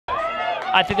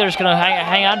I think they're just going to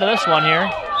hang on to this one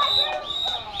here.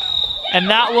 And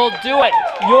that will do it.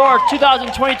 Your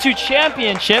 2022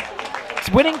 championship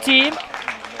winning team,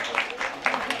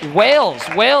 Wales.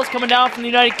 Wales coming down from the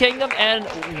United Kingdom and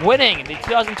winning the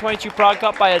 2022 Prague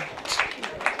Cup by a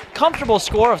comfortable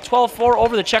score of 12-4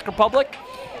 over the Czech Republic.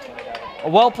 A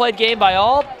well-played game by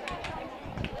all.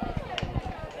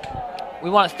 We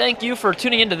want to thank you for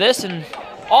tuning into this and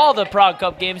all the Prague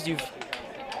Cup games you've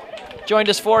joined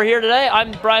us for here today.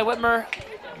 I'm Brian Whitmer,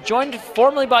 joined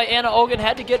formerly by Anna Ogan.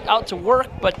 Had to get out to work,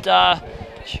 but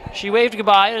she waved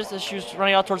goodbye as she was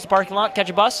running out towards the parking lot, catch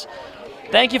a bus.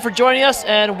 Thank you for joining us,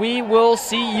 and we will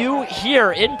see you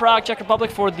here in Prague, Czech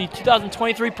Republic for the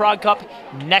 2023 Prague Cup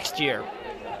next year.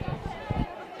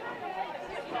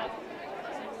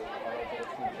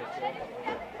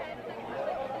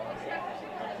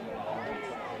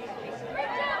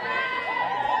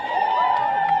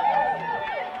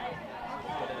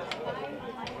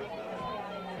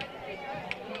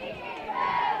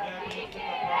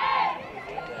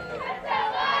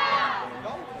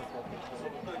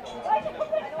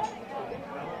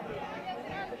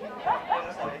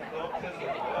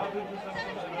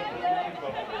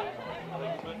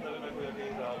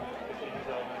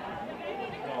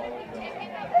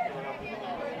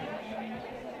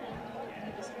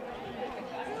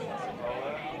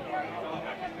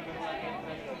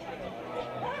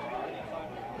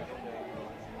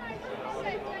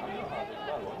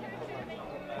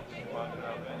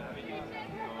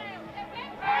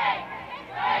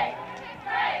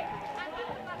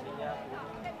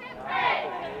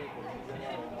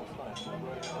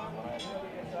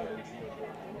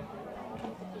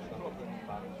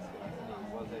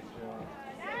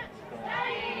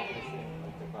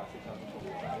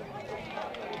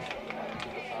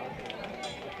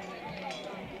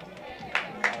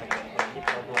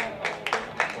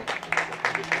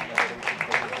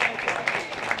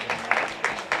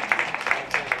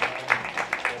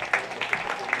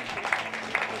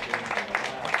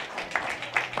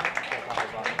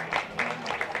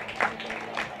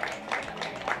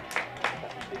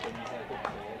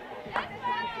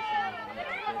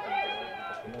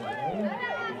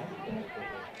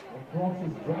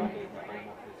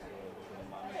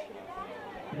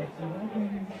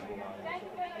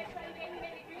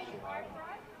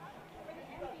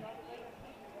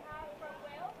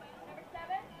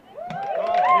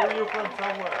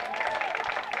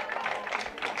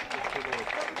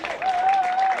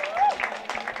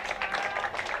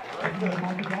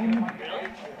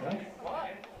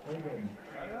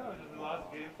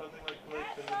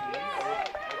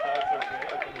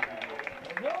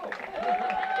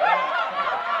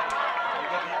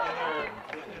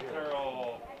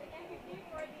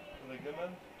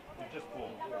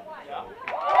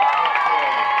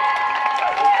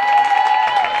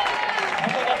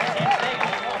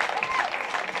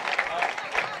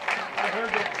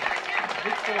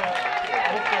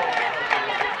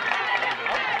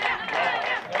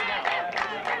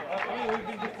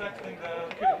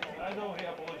 I know he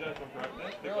apologized for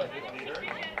practice because he's leader.